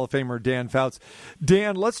talking to the Hall of Famer, Dan Fouts.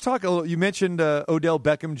 Dan, let's talk a little. You mentioned Odell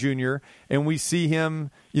Beckham Jr., and we see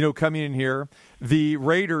him, coming in here. The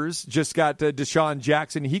Raiders just got Deshaun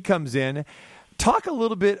Jackson. He comes in. Talk a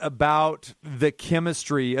little bit about the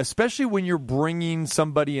chemistry, especially when you're bringing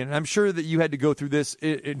somebody in. I'm sure that you had to go through this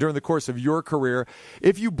during the course of your career.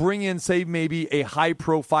 If you bring in, say, maybe a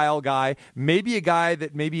high-profile guy, maybe a guy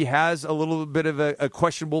that maybe has a little bit of a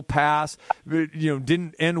questionable past,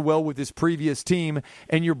 didn't end well with his previous team,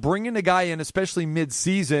 and you're bringing a guy in, especially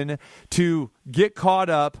mid-season, to get caught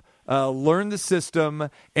up, learn the system,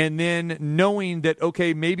 and then knowing that,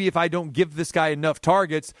 okay, maybe if I don't give this guy enough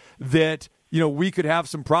targets, that we could have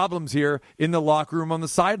some problems here in the locker room on the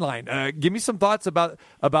sideline. Give me some thoughts about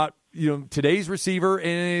today's receiver,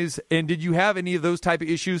 and did you have any of those type of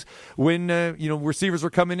issues when receivers were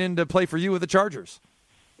coming in to play for you with the Chargers?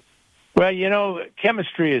 Well,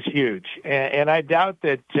 chemistry is huge, and I doubt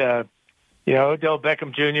that Odell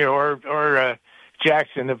Beckham Jr. or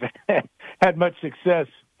Jackson have had much success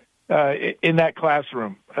in that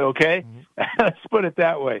classroom, okay? Let's put it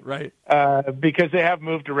that way. Right. Because they have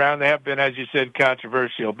moved around. They have been, as you said,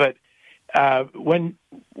 controversial. But when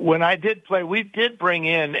I did play, we did bring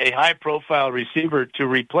in a high-profile receiver to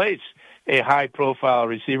replace a high-profile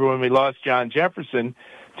receiver. When we lost John Jefferson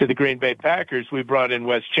to the Green Bay Packers, we brought in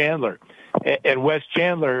Wes Chandler. And Wes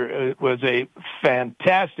Chandler was a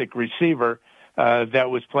fantastic receiver that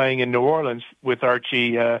was playing in New Orleans with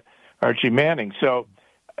Archie Manning. So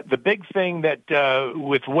the big thing that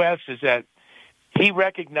with Wes is that he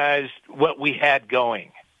recognized what we had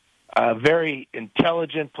going. A very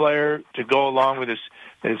intelligent player to go along with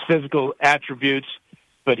his physical attributes,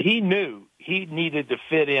 but he knew he needed to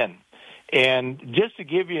fit in. And just to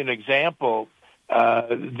give you an example,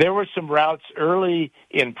 there were some routes early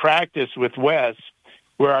in practice with Wes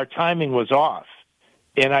where our timing was off.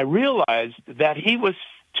 And I realized that he was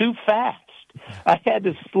too fast. I had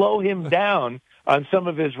to slow him down on some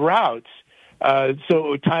of his routes so it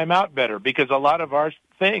would time out better, because a lot of our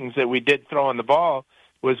things that we did throwing the ball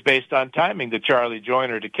was based on timing, to Charlie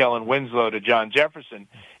Joyner, to Kellen Winslow, to John Jefferson.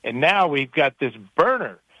 And now we've got this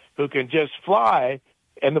burner who can just fly,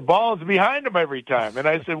 and the ball's behind him every time. And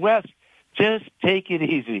I said, Wes, just take it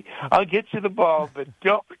easy. I'll get you the ball, but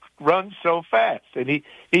don't run so fast. And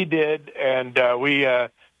he did, and we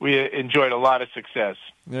enjoyed a lot of success.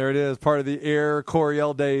 There it is, part of the Air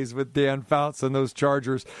Coryell days with Dan Fouts and those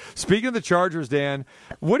Chargers. Speaking of the Chargers, Dan,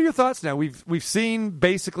 what are your thoughts now? We've seen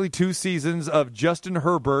basically 2 seasons of Justin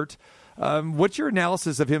Herbert. What's your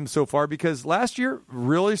analysis of him so far? Because last year,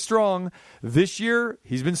 really strong. This year,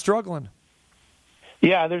 he's been struggling.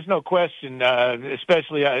 Yeah, there's no question,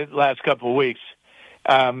 especially last couple of weeks.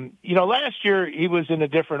 Last year he was in a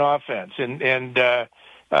different offense, and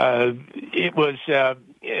it was,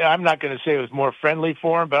 I'm not going to say it was more friendly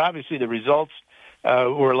for him, but obviously the results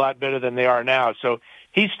were a lot better than they are now. So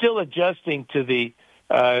he's still adjusting to the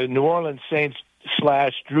New Orleans Saints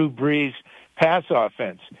 / Drew Brees pass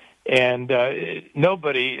offense. And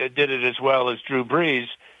nobody did it as well as Drew Brees,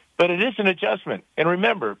 but it is an adjustment. And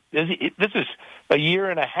remember, this is a year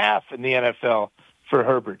and a half in the NFL for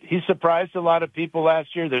Herbert. He surprised a lot of people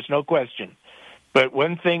last year, there's no question. But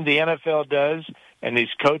one thing the NFL does, and these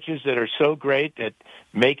coaches that are so great at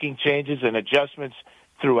making changes and adjustments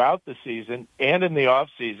throughout the season and in the off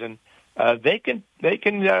season, they can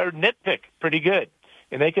nitpick pretty good,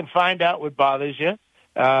 and they can find out what bothers you,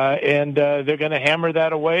 and they're going to hammer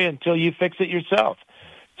that away until you fix it yourself.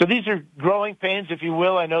 So these are growing pains, if you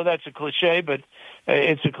will. I know that's a cliche, but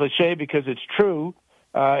it's a cliche because it's true.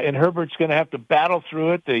 And Herbert's going to have to battle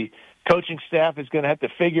through it. The coaching staff is going to have to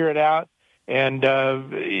figure it out. And,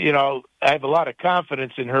 I have a lot of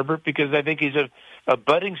confidence in Herbert because I think he's a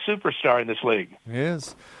budding superstar in this league. He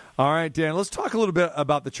is. All right, Dan, let's talk a little bit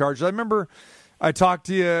about the Chargers. I remember I talked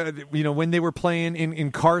to you, when they were playing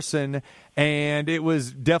in Carson, and it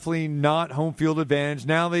was definitely not home field advantage.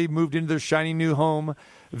 Now they moved into their shiny new home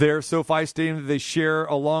there, SoFi Stadium, that they share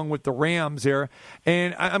along with the Rams here.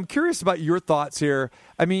 And I'm curious about your thoughts here.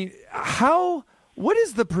 I mean, what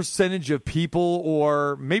is the percentage of people,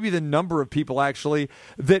 or maybe the number of people actually,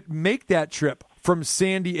 that make that trip from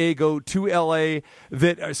San Diego to L.A.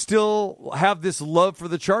 that still have this love for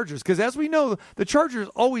the Chargers? Because as we know, the Chargers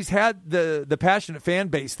always had the passionate fan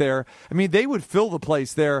base there. I mean, they would fill the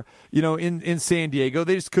place there, in San Diego.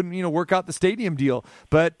 They just couldn't, work out the stadium deal.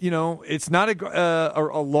 But, it's not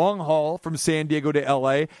a long haul from San Diego to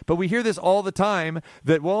L.A., but we hear this all the time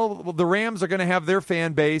that, the Rams are going to have their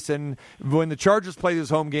fan base, and when the Chargers play those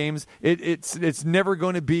home games, it's never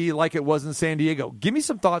going to be like it was in San Diego. Give me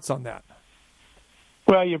some thoughts on that.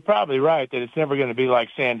 Well, you're probably right that it's never going to be like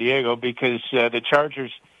San Diego because the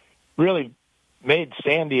Chargers really made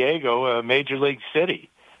San Diego a major league city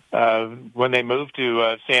when they moved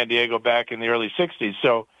to San Diego back in the early 60s.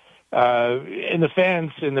 So and the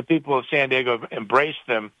fans and the people of San Diego have embraced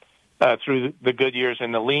them through the good years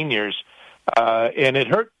and the lean years. And it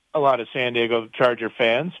hurt a lot of San Diego Charger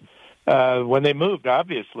fans when they moved,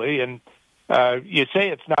 obviously. And you say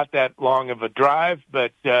it's not that long of a drive,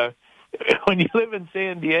 but when you live in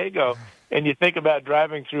San Diego and you think about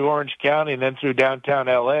driving through Orange County and then through downtown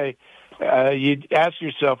L.A., you ask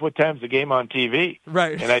yourself, what time's the game on TV?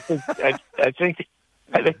 Right. And I think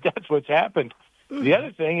that's what's happened. The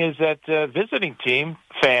other thing is that visiting team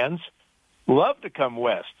fans love to come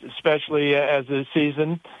west, especially as the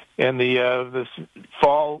season and the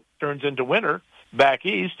fall turns into winter. Back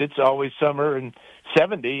east, it's always summer and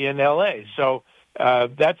 70 in L.A. So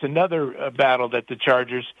that's another battle that the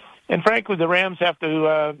Chargers and, frankly, the Rams have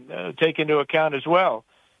to take into account as well.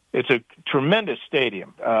 It's a tremendous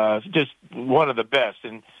stadium, just one of the best.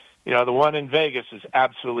 And, the one in Vegas is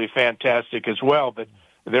absolutely fantastic as well. But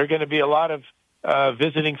there are going to be a lot of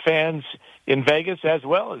visiting fans in Vegas as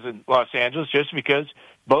well as in Los Angeles, just because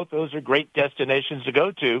both those are great destinations to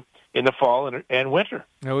go to in the fall and winter.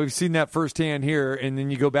 Now, we've seen that firsthand here, and then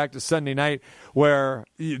you go back to Sunday night where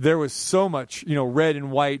there was so much, red and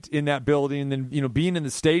white in that building. And then, being in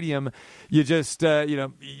the stadium, you just, say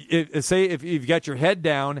if you've got your head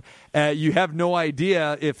down, you have no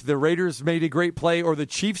idea if the Raiders made a great play or the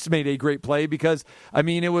Chiefs made a great play because,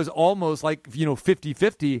 it was almost like,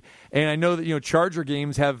 50-50. And I know that, Charger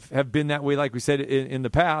games have been that way, like we said in the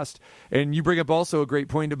past. And you bring up also a great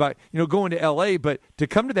point about, going to L.A., but to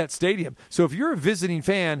come to that stadium. So if you're a visiting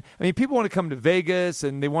fan, people want to come to Vegas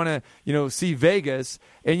and they want to, see Vegas.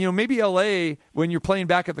 And, maybe L.A., when you're playing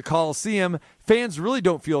back at the Coliseum, fans really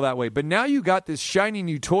don't feel that way. But now you got this shiny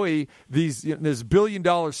new toy, this $1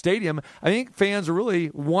 billion stadium. I think fans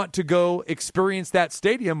really want to go experience that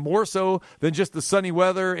stadium more so than just the sunny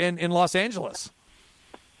weather in Los Angeles.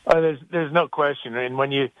 There's no question. And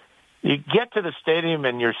when you get to the stadium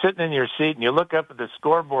and you're sitting in your seat and you look up at the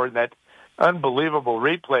scoreboard, that unbelievable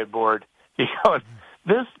replay board, you go,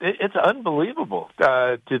 it's unbelievable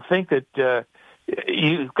to think that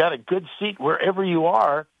you've got a good seat wherever you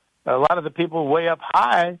are. A lot of the people way up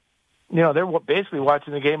high, they're basically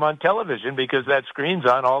watching the game on television because that screen's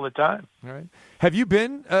on all the time. All right. Have you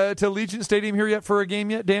been to Allegiant Stadium here yet for a game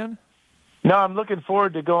yet, Dan? No, I'm looking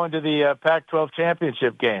forward to going to the Pac-12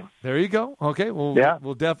 championship game. There you go. Okay, well, yeah.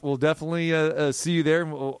 we'll definitely see you there,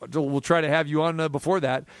 and we'll try to have you on before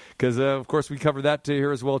that because, of course, we cover that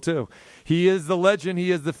here as well too. He is the legend. He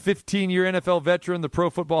is the 15-year NFL veteran, the Pro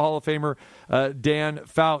Football Hall of Famer, Dan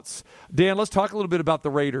Fouts. Dan, let's talk a little bit about the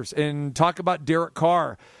Raiders and talk about Derek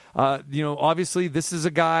Carr. Obviously this is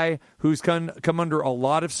a guy who's come under a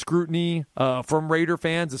lot of scrutiny from Raider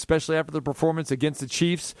fans, especially after the performance against the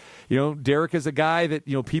Chiefs. Derek is a guy that,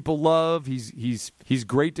 people love. He's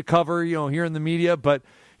great to cover, here in the media, but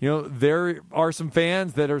there are some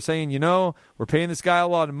fans that are saying, we're paying this guy a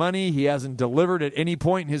lot of money. He hasn't delivered at any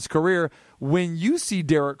point in his career. When you see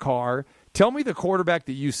Derek Carr, tell me the quarterback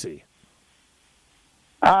that you see.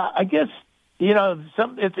 I guess,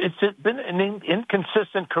 it's been an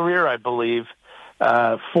inconsistent career, I believe,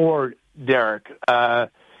 for Derek.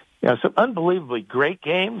 Some unbelievably great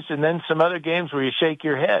games, and then some other games where you shake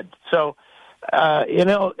your head. So,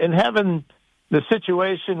 and having the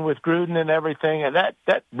situation with Gruden and everything, and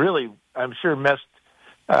that really, I'm sure, messed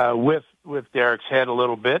with Derek's head a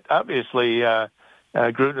little bit. Obviously,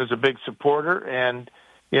 Gruden is a big supporter, and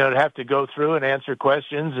to have to go through and answer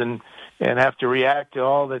questions and have to react to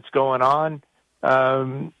all that's going on.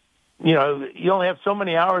 You only have so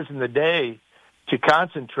many hours in the day to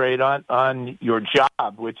concentrate on your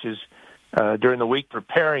job, which is during the week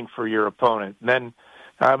preparing for your opponent. And then,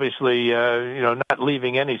 obviously, not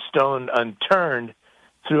leaving any stone unturned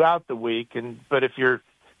throughout the week. But if you're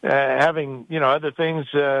having other things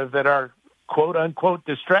that are quote unquote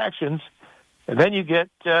distractions, and then you get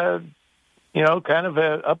kind of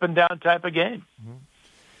a up and down type of game. Mm-hmm.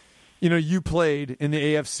 You played in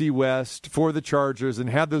the AFC West for the Chargers and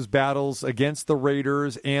had those battles against the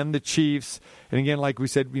Raiders and the Chiefs. And again, like we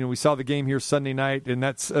said, we saw the game here Sunday night, and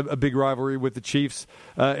that's a big rivalry with the Chiefs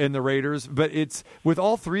and the Raiders. But it's with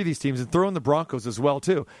all three of these teams, and throwing the Broncos as well,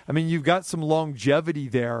 too. You've got some longevity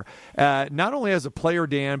there, not only as a player,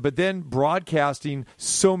 Dan, but then broadcasting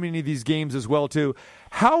so many of these games as well, too.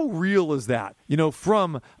 How real is that,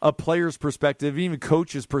 from a player's perspective, even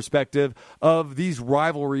coach's perspective, of these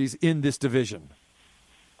rivalries in this division?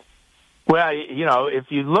 Well, if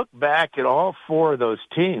you look back at all four of those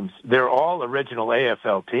teams, they're all original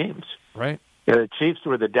AFL teams. Right. The Chiefs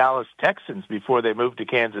were the Dallas Texans before they moved to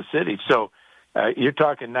Kansas City. So you're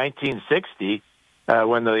talking 1960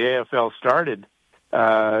 when the AFL started.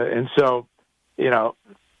 And so,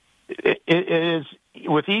 it is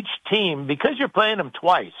with each team, because you're playing them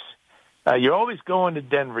twice. You're always going to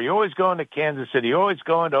Denver. You're always going to Kansas City. You're always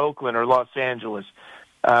going to Oakland or Los Angeles.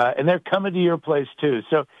 And they're coming to your place, too.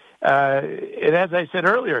 So, and as I said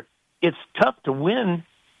earlier, it's tough to win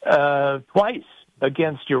twice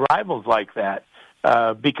against your rivals like that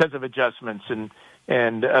because of adjustments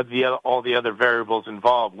and all the other variables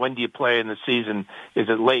involved. When do you play in the season? Is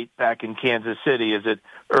it late back in Kansas City? Is it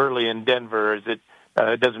early in Denver? Is it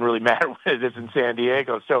it doesn't really matter when it is in San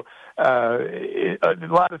Diego. So a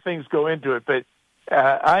lot of things go into it. But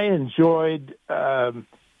I enjoyed,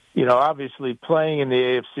 obviously playing in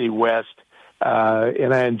the AFC West,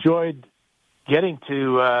 and I enjoyed getting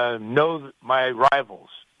to know my rivals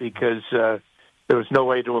because there was no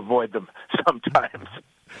way to avoid them sometimes.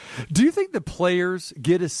 Do you think the players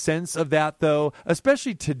get a sense of that, though,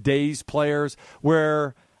 especially today's players,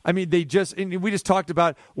 where, I mean, we just talked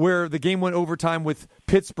about where the game went overtime with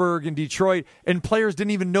Pittsburgh and Detroit, and players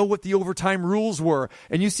didn't even know what the overtime rules were.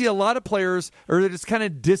 And you see a lot of players are just kind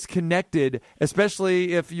of disconnected,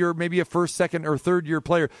 especially if you're maybe a first, second, or third-year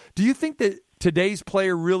player. Do you think that today's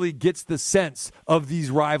player really gets the sense of these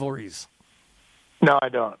rivalries? No, I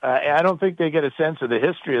don't. I don't think they get a sense of the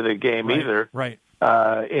history of the game either. Right.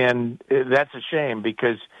 And that's a shame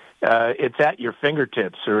because it's at your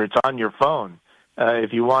fingertips or it's on your phone.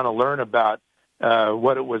 If you want to learn about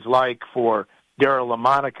what it was like for Darryl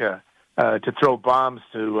LaMonica to throw bombs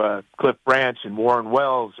to Cliff Branch and Warren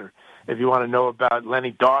Wells, or if you want to know about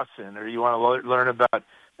Lenny Dawson, or you want to learn about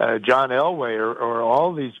John Elway or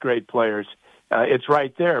all these great players, it's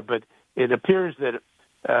right there. But it appears that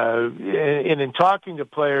in talking to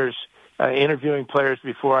players, interviewing players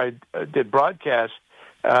before I did broadcast,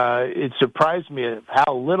 it surprised me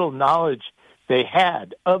how little knowledge they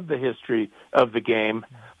had of the history of the game,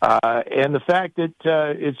 and the fact that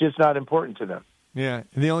it's just not important to them. Yeah,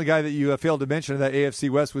 and the only guy that you failed to mention in that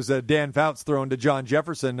AFC West was Dan Fouts throwing to John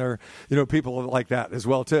Jefferson, or people like that as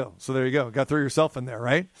well too. So there you go, got to throw yourself in there,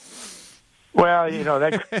 right? Well,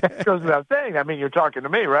 that goes without saying. I mean, you're talking to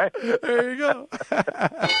me, right? There you go.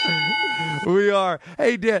 We are.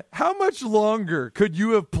 Hey, Dan, how much longer could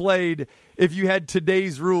you have played if you had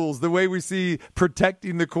today's rules, the way we see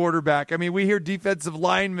protecting the quarterback? I mean, we hear defensive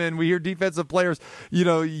linemen, we hear defensive players,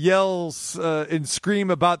 yells and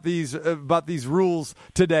scream about these rules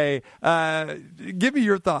today. Give me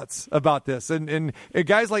your thoughts about this. And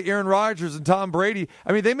guys like Aaron Rodgers and Tom Brady,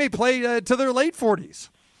 I mean, they may play to their late 40s.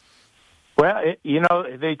 Well,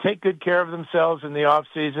 they take good care of themselves in the off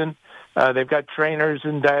season. They've got trainers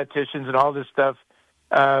and dietitians and all this stuff.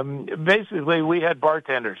 Basically, we had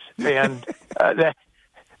bartenders, and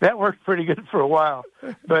that worked pretty good for a while.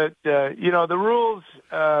 But the rules,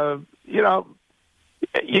 as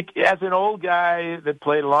an old guy that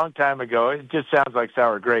played a long time ago, it just sounds like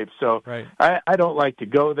sour grapes. So right. I don't like to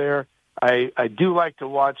go there. I do like to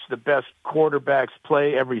watch the best quarterbacks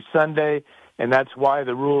play every Sunday. And that's why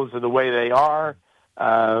the rules are the way they are.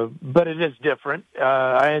 But it is different.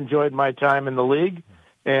 I enjoyed my time in the league.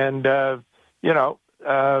 And,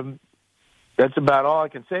 that's about all I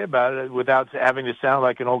can say about it without having to sound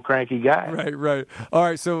like an old cranky guy. Right. All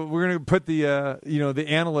right, so we're going to put the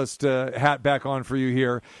analyst hat back on for you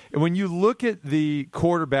here. And when you look at the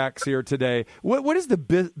quarterbacks here today, what is the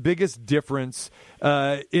biggest difference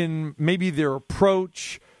in maybe their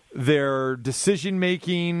approach, their decision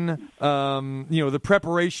making, the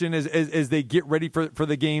preparation as they get ready for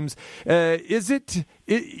the games? Do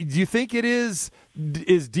you think it is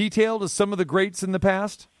detailed as some of the greats in the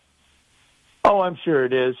past? Oh, I'm sure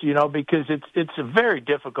it is. Because it's a very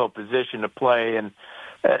difficult position to play, and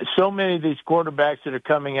so many of these quarterbacks that are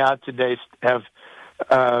coming out today have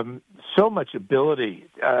so much ability.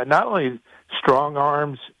 Not only strong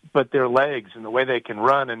arms, but their legs and the way they can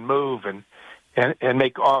run and move and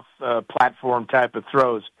make off platform type of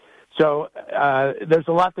throws. So there's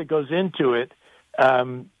a lot that goes into it.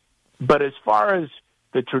 But as far as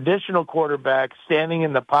the traditional quarterback standing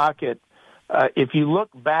in the pocket, if you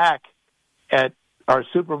look back at our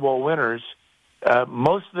Super Bowl winners,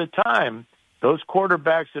 most of the time, those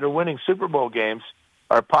quarterbacks that are winning Super Bowl games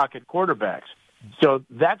are pocket quarterbacks. So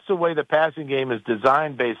that's the way the passing game is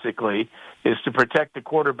designed, basically, is to protect the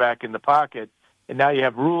quarterback in the pocket. And now you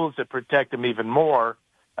have rules that protect them even more.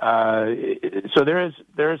 So there is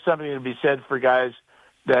something to be said for guys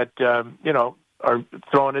that are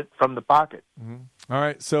throwing it from the pocket. Mm-hmm. All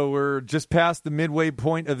right, so we're just past the midway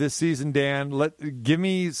point of this season, Dan. Give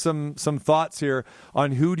me some thoughts here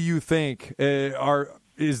on who do you think are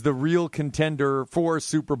is the real contender for a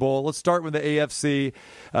Super Bowl? Let's start with the AFC.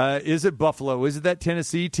 Is it Buffalo? Is it that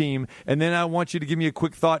Tennessee team? And then I want you to give me a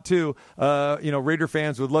quick thought too. Raider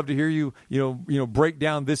fans would love to hear you, break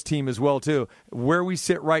down this team as well too. Where we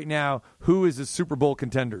sit right now, who is the Super Bowl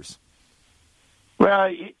contenders?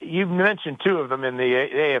 Well, you've mentioned two of them in the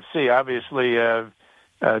AFC. Obviously,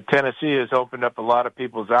 Tennessee has opened up a lot of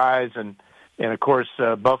people's eyes, and of course,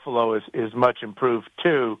 Buffalo is much improved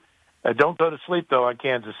too. Don't go to sleep, though, on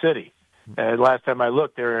Kansas City. Last time I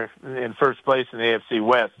looked, they're in first place in the AFC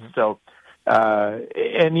West. So,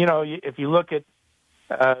 if you look at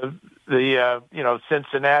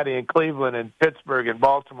Cincinnati and Cleveland and Pittsburgh and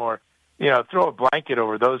Baltimore, throw a blanket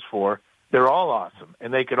over those four. They're all awesome,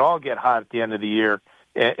 and they could all get hot at the end of the year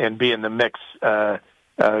and be in the mix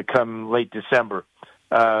come late December.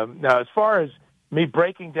 Now, as far as me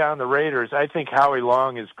breaking down the Raiders, I think Howie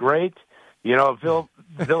Long is great.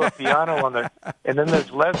 Villapiano and then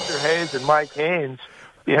there's Lester Hayes and Mike Haynes.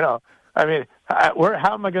 How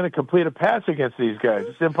am I going to complete a pass against these guys?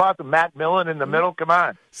 It's impossible. Matt Millen in the middle. Come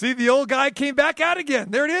on. See, the old guy came back out again.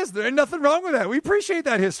 There it is. There's nothing wrong with that. We appreciate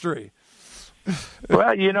that history.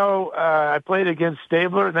 Well, I played against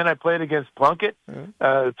Stabler, and then I played against Plunkett.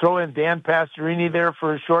 Throw in Dan Pastorini there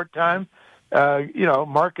for a short time.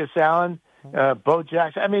 Marcus Allen, Bo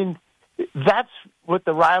Jackson. That's what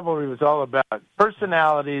the rivalry was all about.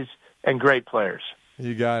 Personalities and great players.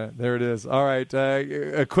 You got it. There it is. All right.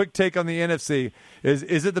 A quick take on the NFC.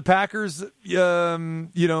 Is it the Packers,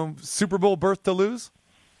 Super Bowl berth to lose?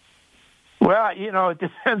 Well, it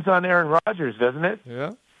depends on Aaron Rodgers, doesn't it?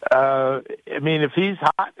 Yeah. If he's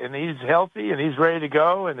hot and he's healthy and he's ready to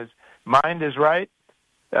go and his mind is right,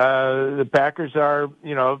 the Packers are,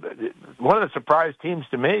 one of the surprise teams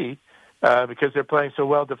to me because they're playing so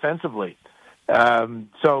well defensively. I'd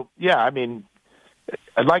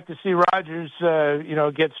like to see Rodgers,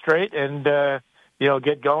 get straight and,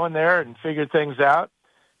 get going there and figure things out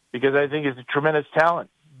because I think he's a tremendous talent.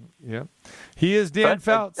 Yeah. He is Dan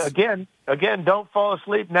Fouts. Again, don't fall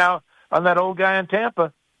asleep now on that old guy in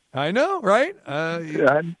Tampa. I know, right?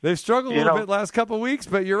 They've struggled a little bit last couple of weeks,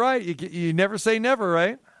 but you're right. You never say never,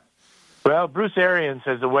 right? Well, Bruce Arians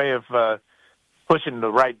has a way of pushing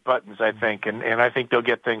the right buttons, I think, and I think they'll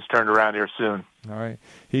get things turned around here soon. All right.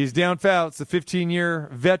 He's Dan Fouts, the 15-year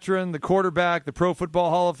veteran, the quarterback, the Pro Football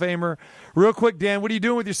Hall of Famer. Real quick, Dan, what are you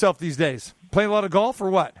doing with yourself these days? Playing a lot of golf or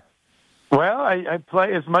what? Well, I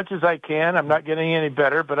play as much as I can. I'm not getting any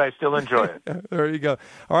better, but I still enjoy it. There you go.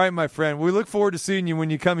 All right, my friend. We look forward to seeing you when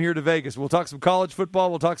you come here to Vegas. We'll talk some college football.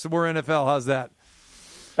 We'll talk some more NFL. How's that?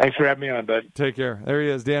 Thanks for having me on, bud. Take care. There he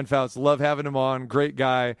is, Dan Fouts. Love having him on. Great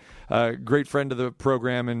guy, great friend of the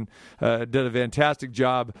program, and did a fantastic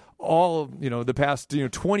job all, the past,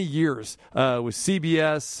 20 years with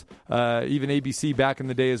CBS, even ABC back in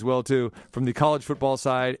the day as well, too, from the college football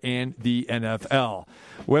side and the NFL.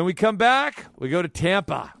 When we come back, we go to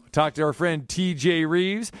Tampa. We talk to our friend TJ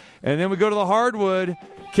Reeves, and then we go to the hardwood.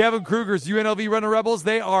 Kevin Kruger's UNLV Running Rebels,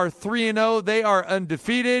 they are 3-0. They are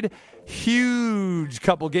undefeated. Huge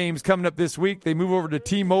couple games coming up this week. They move over to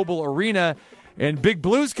T-Mobile Arena, and Big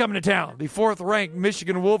Blue's coming to town. The 4th-ranked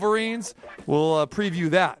Michigan Wolverines. We'll preview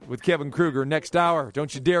that with Kevin Kruger next hour.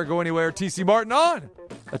 Don't you dare go anywhere. TC Martin on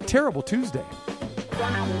a terrible Tuesday.